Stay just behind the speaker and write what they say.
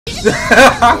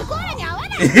Yeah,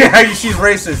 she's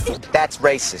racist. That's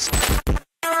racist.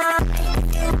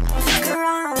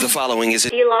 The following is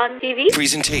a dlontvanime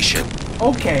presentation.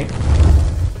 Okay,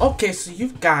 so you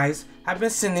guys have been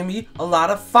sending me a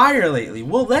lot of fire lately.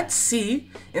 Well, let's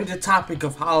see in the topic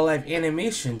of Hololive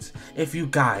animations if you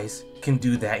guys can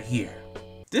do that here.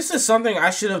 This is something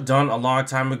I should have done a long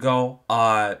time ago.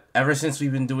 Ever since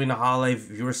we've been doing the Hololive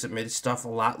viewer submitted stuff a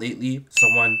lot lately,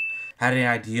 someone had an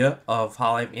idea of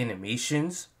Hololive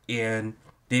animations and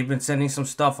they've been sending some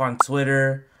stuff on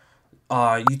Twitter,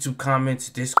 YouTube comments,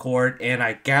 Discord, and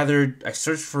I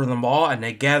searched for them all and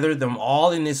I gathered them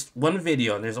all in this one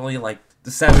video. And there's only like the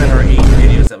 7 or 8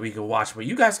 videos that we can watch, but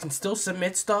you guys can still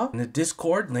submit stuff in the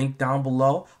Discord, link down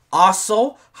below.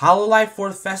 Also, Hololive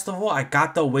 4th Festival, I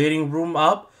got the waiting room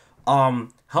up.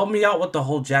 Help me out with the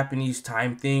whole Japanese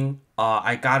time thing.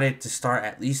 I got it to start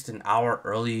at least an hour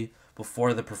early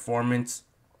before the performance.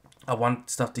 I want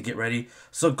stuff to get ready.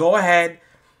 So go ahead,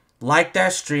 like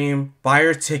that stream, buy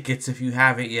your tickets if you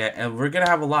haven't yet, and we're gonna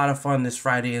have a lot of fun this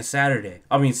Friday and Saturday.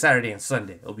 I mean Saturday and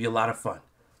Sunday. It'll be a lot of fun.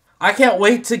 I can't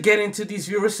wait to get into these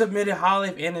viewer submitted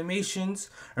Hololive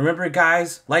animations. Remember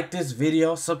guys, like this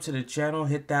video, sub to the channel,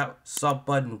 hit that sub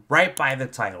button right by the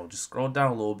title. Just scroll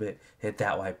down a little bit, hit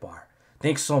that white bar.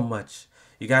 Thanks so much.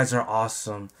 You guys are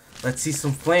awesome. Let's see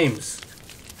some flames.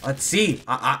 Let's see.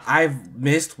 I've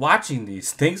missed watching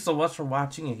these. Thanks so much for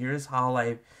watching, and here's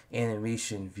Hololive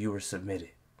animation viewer submitted.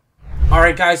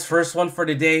 Alright guys, first one for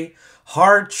today.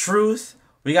 Hard Truth.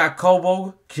 We got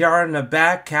Kobo, Kiara in the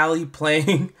back, Callie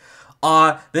playing.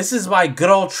 This is my good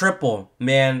old Triple,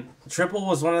 man. Triple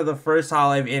was one of the first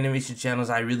Hololive animation channels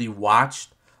I really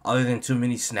watched, other than Too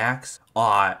Many Snacks.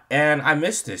 And I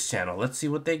missed this channel. Let's see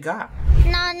what they got.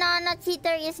 No,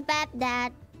 cheater is bad,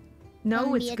 Dad. No,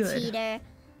 Don't it's be a good. Cheater.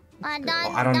 I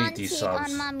don't need these cheat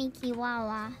subs. on Mommy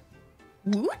Kiwawa.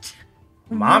 What?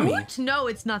 Mommy? What? No,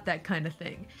 it's not that kind of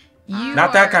thing.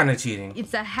 Not that kind of cheating.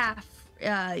 It's a half.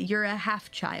 You're a half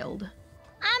child.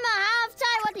 I'm a half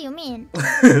child. What do you mean?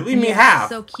 We mean half.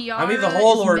 So Kiara I mean the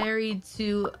whole is married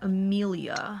to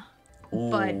Amelia,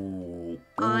 but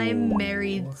I'm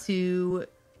married to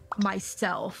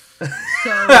myself.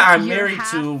 So I'm married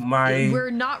to my.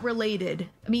 We're not related.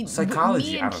 I mean,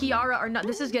 psychology. Me and Kiara are not.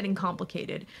 This is getting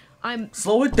complicated.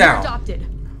 Slow it down. We're adopted.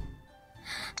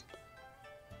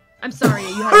 I'm sorry.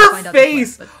 You have Her to find out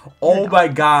face. The point, Oh my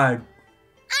god.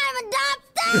 I'm adopted.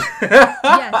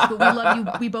 Yes, but we love you.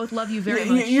 We both love you very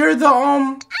much. You're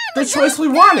the choice we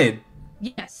wanted.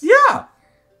 Yes. Yeah.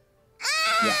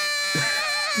 Yeah.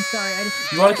 I'm sorry.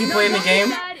 You want to keep playing the game?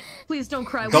 Dad, please don't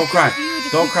cry. Don't cry.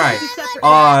 Don't cry.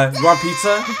 You want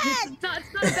pizza? It's not a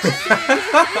bad thing.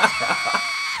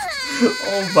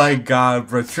 Oh my god,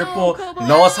 bro. Triple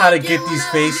knows how to get these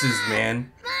faces,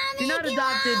 man. You're not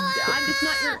adopted.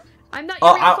 I'm not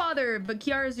your real father, but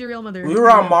Kiara's your real mother. We were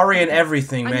on Mari and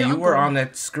everything, I'm man. your You were uncle. on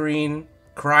that screen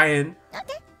crying.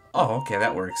 Okay. Oh, okay,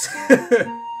 that works.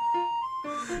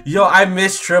 Yo, I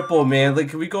miss Triple, man. Like,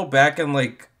 can we go back and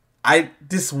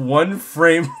this one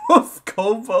frame of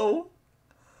Kobo?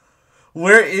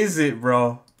 Where is it,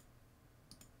 bro?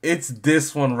 It's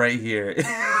this one right here.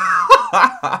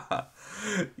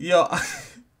 Yo,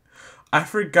 I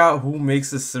forgot who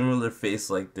makes a similar face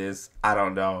like this. I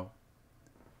don't know.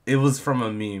 It was from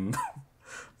a meme.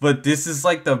 But this is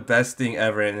like the best thing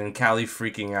ever. And then Callie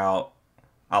freaking out.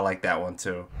 I like that one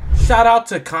too. Shout out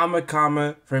to Kama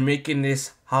for making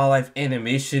this Hololive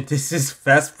animation. This is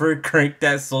Vesper Crank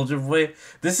That Soldier Boy.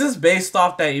 This is based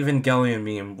off that Evangelion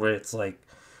meme where it's like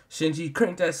Shinji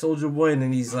crank that Soldier Boy and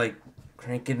then he's like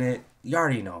cranking it. You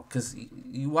already know because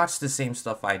you watch the same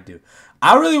stuff I do.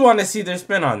 I really want to see their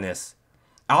spin on this.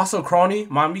 Also, Kronii,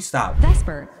 mommy, stop.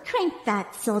 Vesper, crank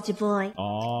that soldier boy.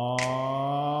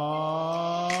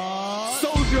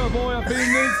 Soldier boy up in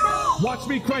this. Watch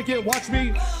me crank it. Watch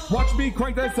me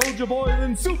crank that soldier boy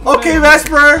and Superman. Okay,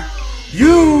 Vesper.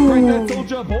 You. Crank that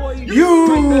soldier boy. You.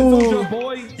 Crank that soldier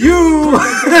boy. You.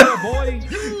 Boy.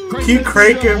 Keep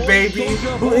cranking, baby.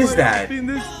 Who is that?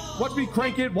 Watch me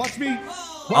crank it. Watch me.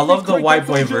 I love the white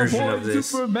boy version of this.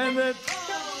 Superman.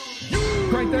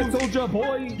 Crank that soldier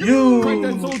boy. You. Crank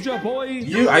that soldier boy.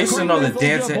 You. I used to know the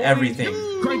dance and everything.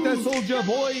 Crank that soldier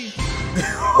boy.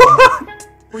 What?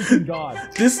 Freaking God.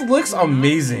 This looks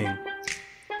amazing.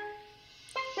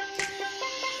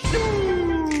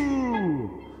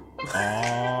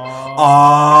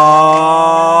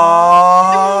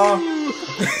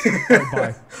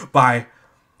 Bye. Bye.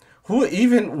 What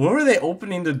were they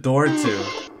opening the door to?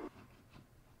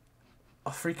 A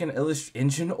freaking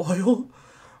engine oil?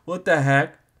 What the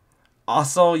heck?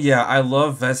 Also, yeah, I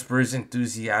love Vesper's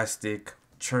enthusiastic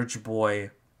church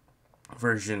boy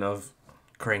version of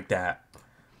Crank That.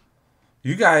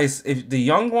 You guys, if the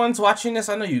young ones watching this,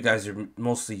 I know you guys are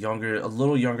mostly younger, a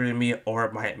little younger than me,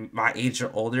 or my age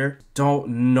or older,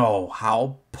 don't know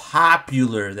how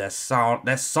popular that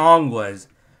song was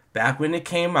back when it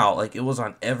came out. Like, it was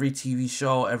on every TV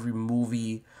show, every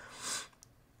movie.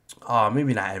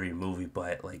 Maybe not every movie,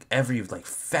 but like every like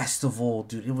festival,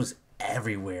 dude. It was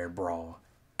everywhere, bro,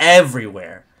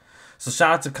 everywhere. So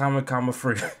shout out to Kama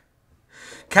for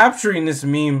capturing this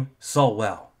meme so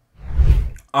well.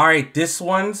 Alright, this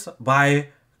one's by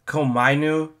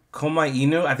Komainu.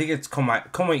 I think it's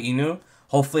Komainu.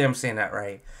 Hopefully I'm saying that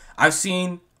right. I've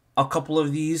seen a couple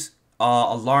of these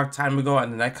a long time ago,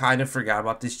 and then I kind of forgot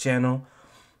about this channel.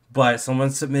 But someone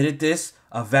submitted this.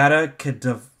 Avada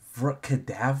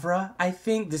Kedavra, I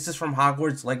think. This is from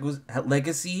Hogwarts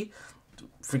Legacy.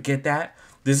 Forget that.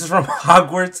 This is from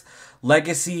Hogwarts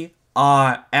Legacy.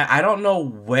 And I don't know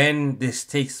when this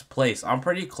takes place. I'm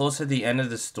pretty close to the end of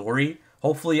the story.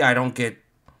 Hopefully I don't get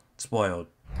spoiled.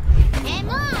 We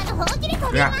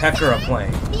got Pekara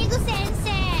playing.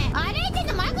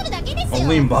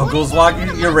 Only muggles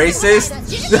walking? You're racist?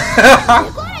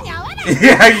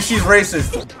 Yeah, she's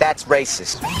racist. That's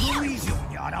racist.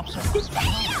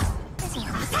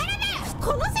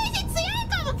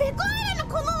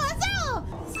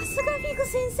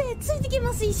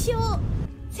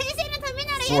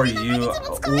 For you.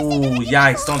 Ooh,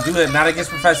 yikes. Don't do it. Not against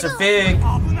Professor Fig.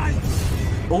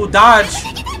 Ooh, dodge.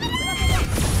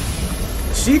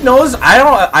 She knows.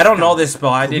 I don't know this spell.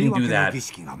 I didn't do that.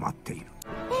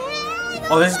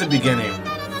 Oh, this is the beginning.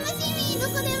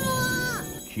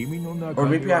 Or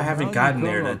maybe I haven't gotten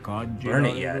there to burn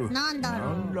it yet.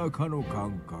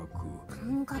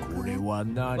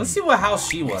 Let's see what house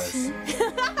she was.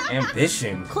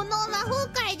 Ambition.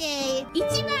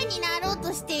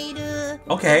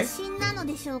 Okay.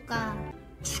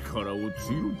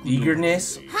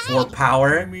 Eagerness for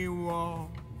power.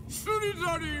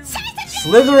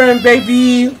 Slytherin,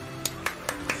 baby.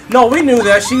 No, we knew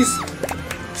that.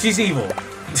 She's evil.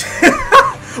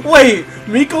 Wait,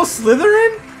 Miko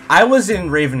Slytherin? I was in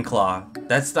Ravenclaw.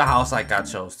 That's the house I got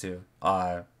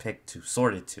picked to,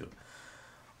 sorted to.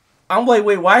 I'm like,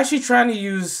 wait, why is she trying to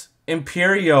use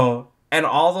Imperio and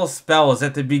all those spells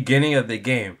at the beginning of the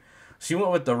game? She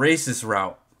went with the racist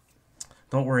route.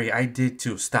 Don't worry, I did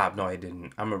too. Stop, no I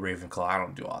didn't. I'm a Ravenclaw, I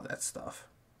don't do all that stuff.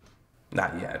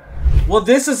 Not yet. Well,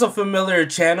 this is a familiar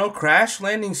channel. Crash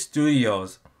Landing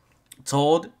Studios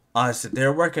told us that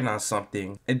they're working on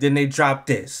something, and then they dropped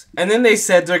this. And then they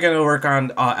said they're gonna work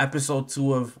on episode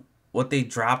 2 of what they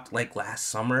dropped like last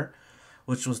summer,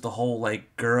 which was the whole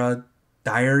like Gura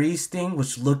Diaries thing,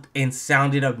 which looked and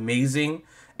sounded amazing.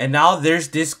 And now there's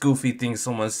this goofy thing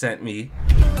someone sent me.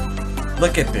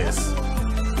 Look at this.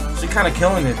 She's kind of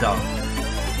killing it though.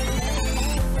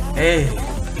 Hey,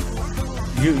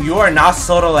 you are not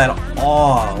subtle at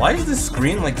all. Why is this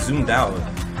screen like zoomed out?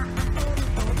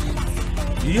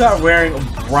 You are wearing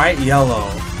bright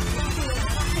yellow.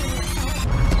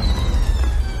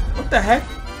 What the heck?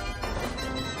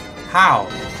 How?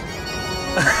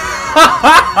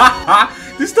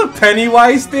 This the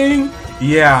Pennywise thing?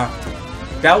 Yeah.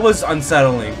 That was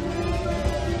unsettling.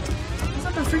 Is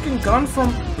that the freaking gun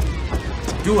from...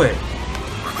 Do it.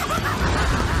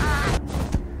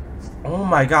 Oh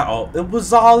my god. Oh, it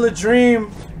was all a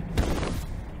dream.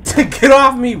 Get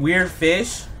off me, weird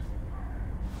fish.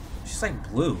 She's like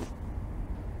blue.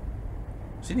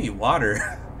 She need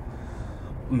water.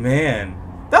 Man.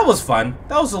 That was fun.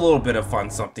 That was a little bit of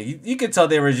fun something. You could tell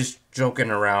they were just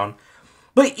joking around.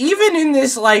 But even in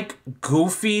this like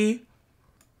goofy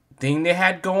thing they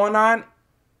had going on,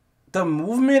 the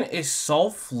movement is so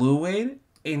fluid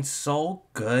and so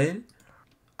good.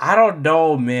 I don't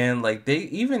know, man. Like they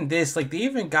even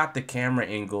got the camera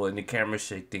angle and the camera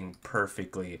shifting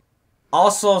perfectly.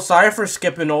 Also, sorry for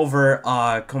skipping over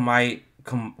Komainu.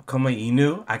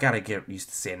 I gotta get used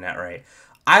to saying that right.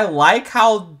 I like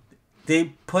how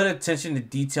they put attention to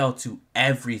detail to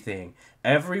everything.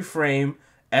 Every frame,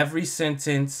 every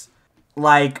sentence.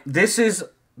 Like this is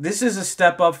a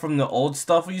step up from the old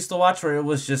stuff we used to watch where it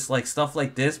was just like stuff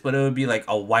like this, but it would be like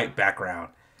a white background.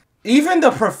 Even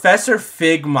the Professor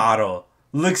Fig model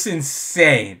looks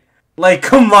insane. Like,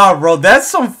 come on, bro. That's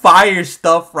some fire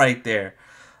stuff right there.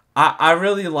 I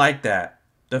really like that.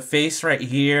 The face right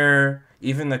here.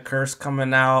 Even the curse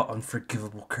coming out.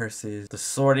 Unforgivable curses. The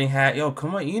sorting hat. Yo,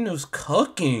 Komainu's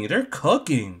cooking. They're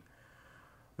cooking.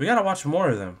 We gotta watch more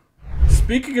of them.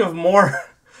 Speaking of more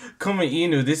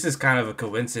Komainu, this is kind of a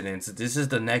coincidence. This is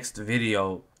the next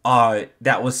video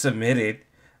that was submitted.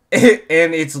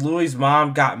 And it's Louie's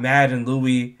mom got mad at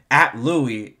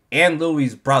Louie and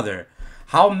Louie's brother.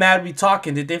 How mad we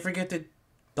talking? Did they forget to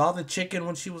thaw the chicken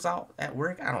when she was out at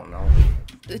work? I don't know.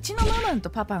 うちのママンと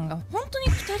パパンが本当に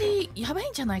2人やばい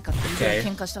んじゃないかっていうぐらい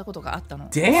喧嘩したことがあったの。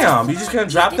Damn, you just gonna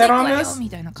drop that on us? み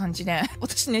たいな感じで、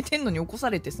私寝てんのに起こさ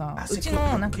れてさ、うち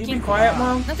のなんか金金庫が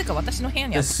なぜか私の部屋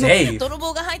にあって、泥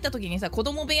棒が入った時にさ、子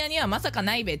供部屋にはまさか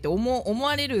ないべって思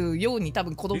われるように多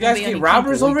分子供部屋に金庫を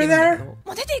置いてるんだけど、も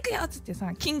う出ていくよっつって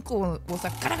さ、金庫を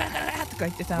さガラガラガラガラとか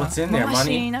言ってさ、回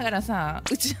しながらさ、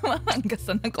うちのママンが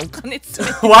さ、なんかお金詰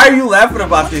めて。Why are you laughing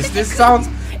about this? This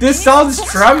sounds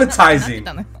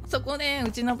traumatizing. そこで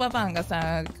うちのパパンが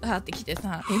さ、はってきて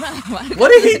さ、今の悪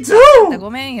What did he do? ご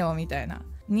めんよみたいな。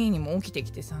ニーニも起きて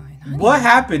きてさ、What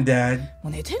happened, Dad? も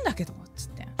う寝てんだけどっつっ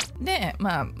て。で、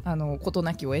まあ事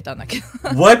なきを得たんだけど。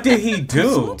What did he do?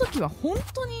 その時は本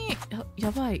当に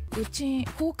やばい。うち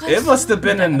崩壊 It must have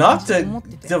been enough to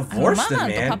divorce them, ママン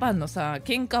と man. パパンのさ、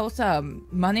喧嘩をさ、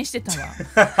真似してたわ。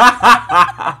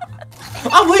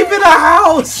I'm leaving the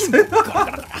house.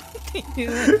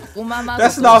 おまま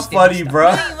That's not funny,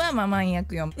 bro. ニーはママン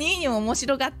役よ。ニーにも面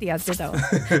白がってやってたわ。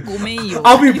ごめんよ。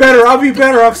I'll be better. I'm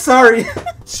sorry.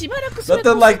 しばらく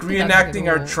Nothing like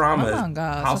reenacting our traumas, ママン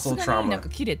が household さすがになん trauma. か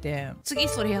切れて、次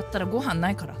それやったらご飯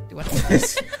ないからって言われて。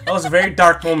That was a very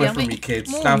dark moment for me, kids.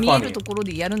 も It's う not 見える funny. ところ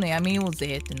でやるのやめよう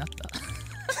ぜってなっ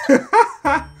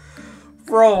た。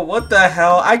Bro, what the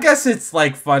hell? I guess it's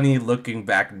like funny looking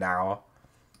back now.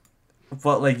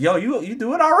 But like, yo, you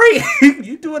do it alright.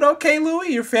 You do it okay,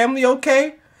 Louis? Your family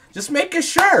okay? Just making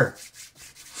sure.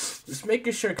 Just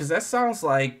making sure, because that sounds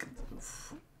like,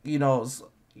 you know,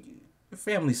 your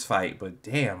family's fight. But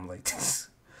damn, like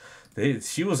this,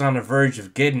 she was on the verge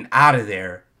of getting out of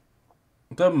there.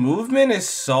 The movement is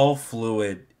so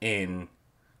fluid in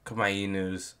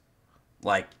Komainu's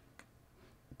like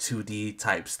 2D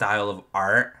type style of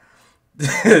art.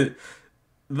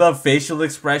 The facial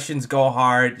expressions go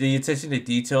hard. The attention to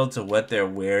detail to what they're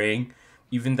wearing.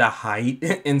 Even the height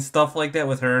and stuff like that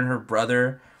with her and her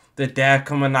brother. The dad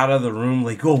coming out of the room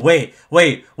like, oh, wait.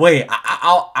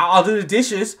 I'll do the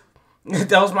dishes.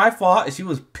 That was my fault. She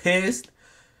was pissed.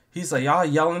 He's like, y'all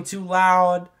yelling too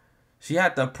loud. She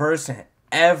had to person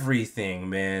everything,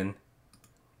 man.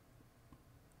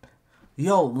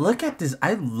 Yo, look at this.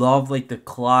 I love like the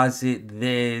closet,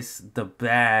 this, the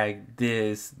bag,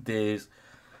 this.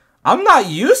 I'm not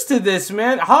used to this,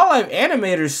 man. Hololive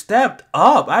animators stepped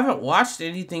up. I haven't watched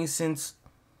anything since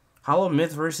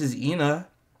Holomyth versus Ina.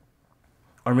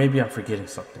 Or maybe I'm forgetting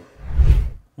something.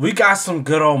 We got some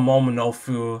good old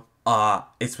Momonofu.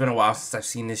 It's been a while since I've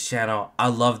seen this channel. I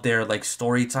love their like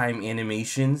story time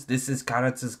animations. This is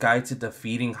Kanata's guide to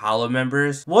defeating Holo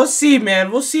members. We'll see,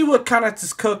 man. We'll see what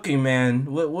Kanata's cooking, man.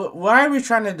 Why are we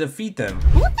trying to defeat them?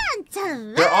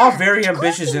 They're all very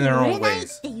ambitious in their own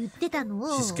ways.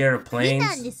 She's scared of planes.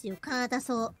 Just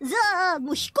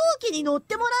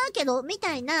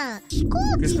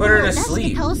put her to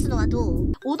sleep.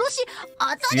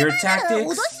 Fear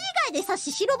tactics?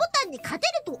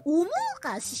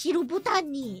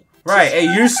 Right, hey,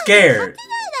 you're scared.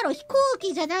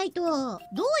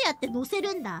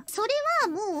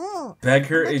 Beg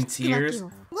her in tears.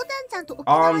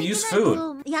 Use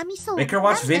food. Make her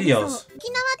watch videos.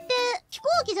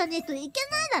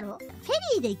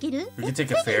 We can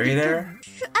take a ferry there?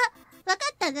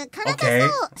 Okay.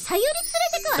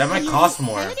 That might cost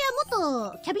more.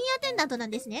 Oh,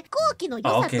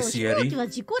 okay, Sayuri.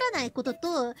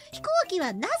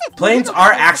 Planes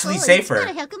are actually safer.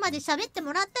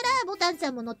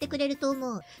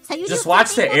 Just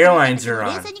watch the airlines you're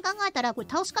on.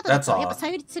 That's all.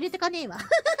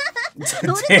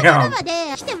 Damn.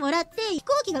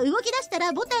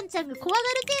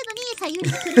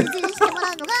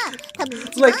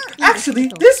 Like,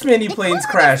 actually, this many planes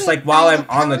crash, like, while I'm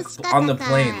on the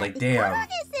plane. Like, damn.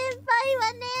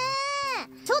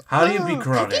 How do you beat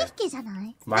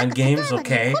Kronii? Mind games?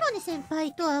 Okay.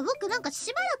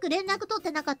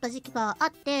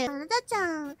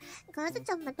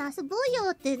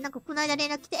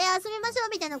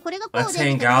 Let's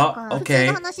hang out. Okay.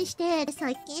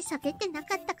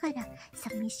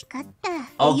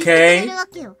 Okay.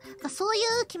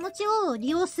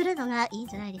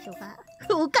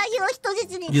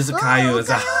 Yuzukayu is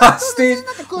a hostage?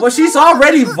 Well, she's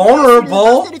already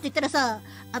vulnerable.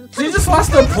 She just wants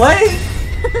to play?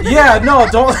 Yeah, no,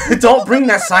 don't bring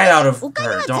that side out of her.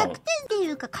 Don't.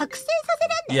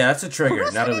 Yeah, that's a trigger,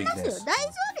 not a weakness.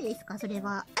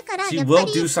 She will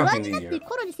do something to you.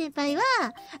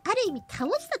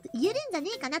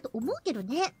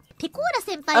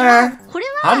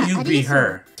 How do you beat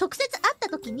her?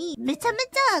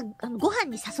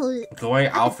 Going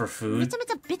out for food?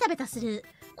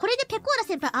 これでペコーラ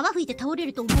先輩泡吹いて倒れ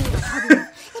ると思うわ、多分。ペコーラ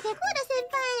先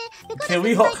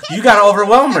輩、You gotta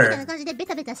overwhelm her. みたいな感じでベ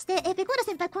タベタして、ペコーラ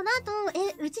先輩この後、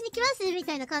うちに来ますみ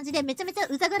たいな感じでめちゃめちゃ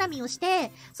うざがらみをし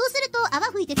て、そうすると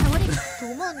泡吹いて倒れると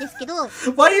思うんですけど。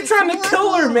Why are you trying to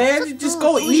kill her, man? You just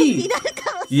go eat.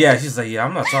 Yeah, she's like, yeah,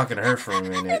 I'm not talking to her for a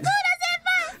minute.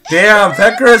 Damn,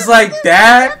 Pekura's like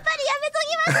that?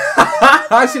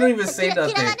 She don't even say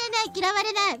nothing. 嫌わ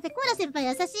れない。ペコーラ先輩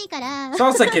優しいから。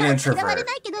Sounds like an 嫌われ introvert.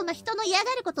 ないけど、まあ、人の嫌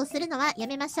がることをするのはや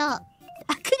めましょう。握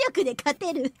力で勝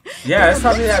てる。Yeah, that's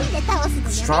probably that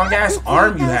strong ass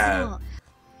arm you have.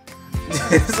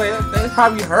 It's like, that's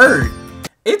probably hurt.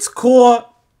 It's cool,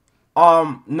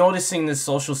 noticing the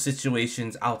social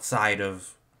situations outside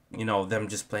of, you know, them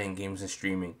just playing games and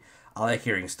streaming. I like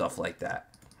hearing stuff like that.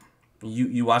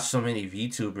 You watch so many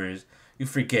VTubers, you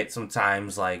forget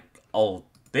sometimes, like, oh,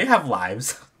 they have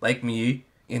lives, like me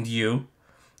and you.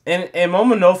 And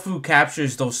Momonofu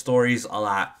captures those stories a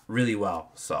lot, really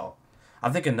well. So, I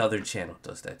think another channel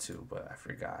does that too, but I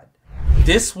forgot.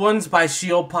 This one's by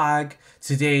Shiopag.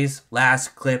 Today's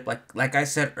last clip. Like I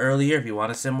said earlier, if you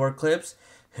want to send more clips,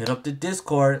 hit up the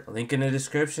Discord, link in the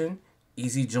description.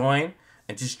 Easy join.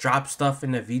 And just drop stuff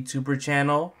in the VTuber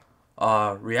channel,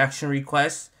 reaction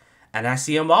requests. And I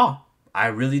see them all. I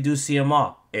really do see them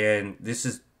all. And this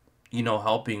is, you know,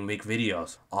 helping make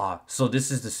videos. So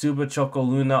this is the Suba Choco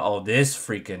Luna. Oh, this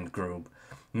freaking group.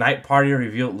 Night Party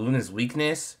revealed Luna's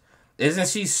weakness. Isn't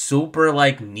she super,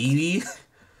 like, needy?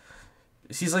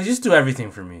 She's like, just do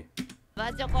everything for me.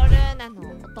 バチョコルーナ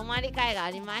のお泊まり会があ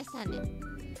りましたね。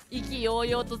意気揚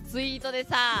々とツイートで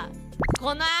さ、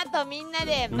この後みんな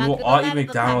でマクドナル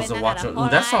ド食べながらホ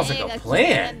ラー映画決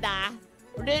めるんだ。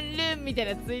ルンルンみたい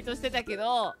なツイートしてたけ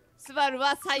ど、スバル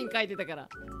はサイン書いてたから。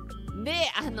で、い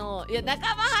や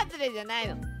仲間外れじゃない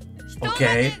の。人が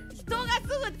ね、人がす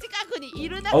ぐ近くにい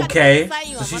る中でサ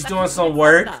インはまた書い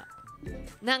てた。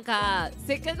なんか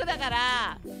せっかくだか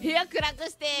ら部屋暗く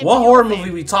して。What horror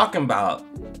movie we talking about?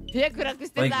 部屋暗く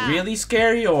してさ。Like really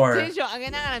scary or? テンション上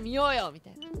げながら見ようよみた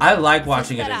いな。I like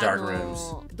watching it in dark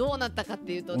rooms. どうなったかっ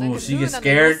ていうと、なんかルーナの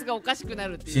様子がおかしくな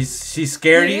るっていう。She's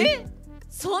scaredy?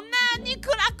 そんなに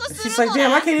暗くするの？ She's like,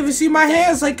 damn, I can't even see my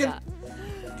hands. Like, can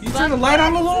you turn the light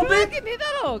on a little bit?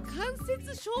 間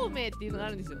接照明っていうのがあ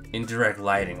るんですよ。Indirect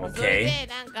lighting, okay. それで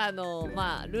なんか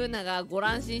まあルーナがご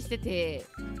乱心してて、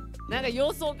なんか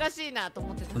様子おかしいなと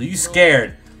思ってた。You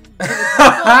scared? なん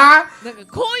か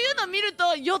こういうの見る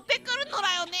と寄ってくるの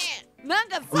だよね。なん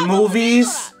か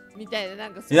movies? みたいなな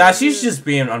んか。Yeah, she's just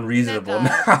being unreasonable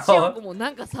now. もう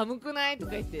なんか寒くないと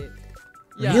か言って。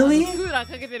Really?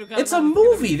 It's a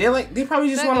movie. They probably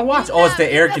just want to watch. Oh, it's the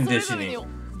air conditioning.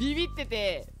 ビビって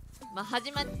て、まあ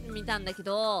始まってみたんだけ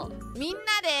ど、みんな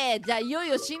でじゃあいよい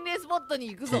よ心霊スポットに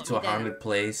行くぞみたいな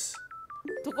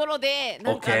ところで、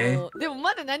なんかでも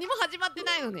まだ何も始まって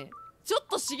ないのね。ちょっ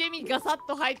と茂みガサッ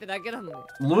と入っただけなのね。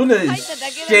Luna is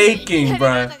shaking,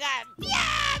 bro. ピヤ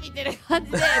ーみたいな感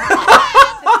じで倒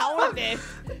れて。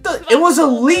It was a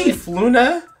leaf,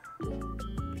 Luna.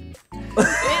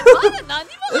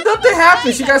 Nothing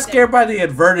happened. She got scared by the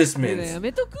advertisements. や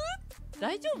めとく？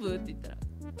大丈夫って言ったら、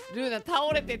ルーナ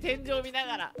倒れて天井見な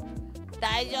がら。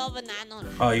大丈夫なの。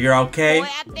Oh, you're okay? こう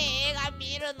やって映画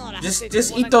見るのら。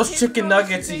Just eat those chicken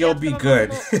nuggets and you'll be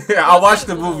good. I'll watch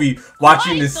the movie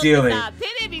watching the ceiling.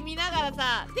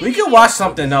 We can watch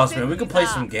something else, man. We can play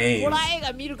some games.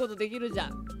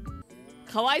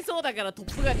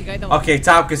 Okay,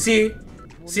 Top, cause see,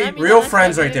 real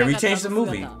friends right there. We changed the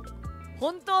movie.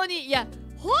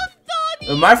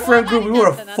 In my friend group, we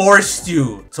would have forced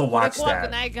you to watch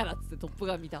that.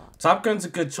 Top Gun's a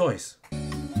good choice.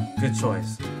 Good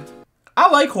choice. I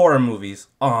like horror movies.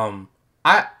 I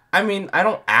mean, I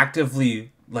don't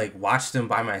actively like watch them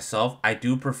by myself. I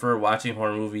do prefer watching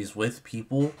horror movies with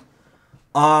people.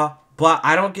 But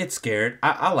I don't get scared.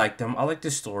 I like them. I like the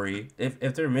story.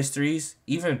 If they're mysteries,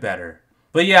 even better.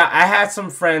 But yeah, I had some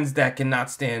friends that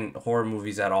cannot stand horror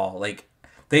movies at all. Like,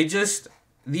 they just,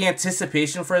 the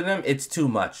anticipation for them, it's too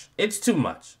much. It's too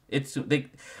much.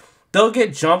 They'll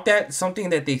get jumped at something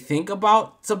that they think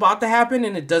it's about to happen,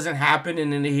 and it doesn't happen,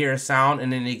 and then they hear a sound,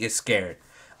 and then they get scared.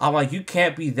 I'm like, you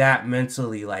can't be that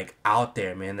mentally, like, out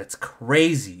there, man. That's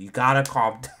crazy. You gotta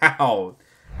calm down.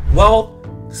 Well,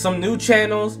 some new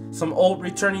channels, some old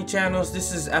returning channels.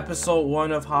 This is episode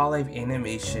 1 of Hololive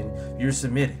Animation. You're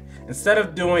submitting. Instead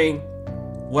of doing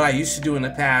what I used to do in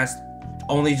the past,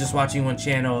 only just watching one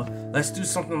channel, let's do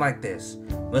something like this.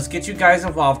 Let's get you guys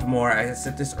involved more. I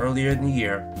said this earlier in the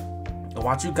year. I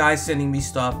want you guys sending me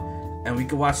stuff, and we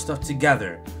can watch stuff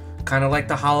together. Kind of like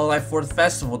the Hololive 4th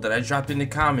Festival that I dropped in the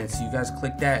comments. You guys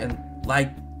click that and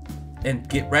like and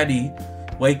get ready.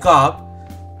 wake up,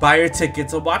 buy your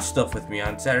tickets, and watch stuff with me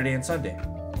on Saturday and Sunday.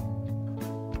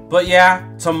 But yeah,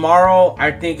 tomorrow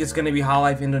I think it's going to be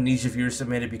Hololive Indonesia viewer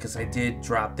submitted because I did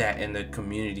drop that in the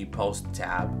community post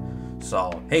tab.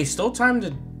 So, hey, still time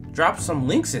to drop some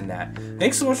links in that.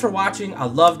 Thanks so much for watching. I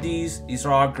love these. These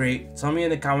are all great. Tell me in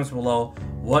the comments below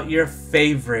what your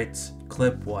favorite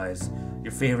clip was,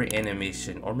 your favorite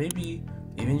animation, or maybe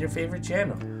even your favorite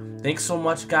channel. Thanks so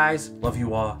much, guys. Love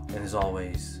you all. And as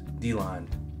always, Dlon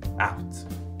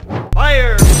out.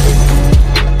 Fire!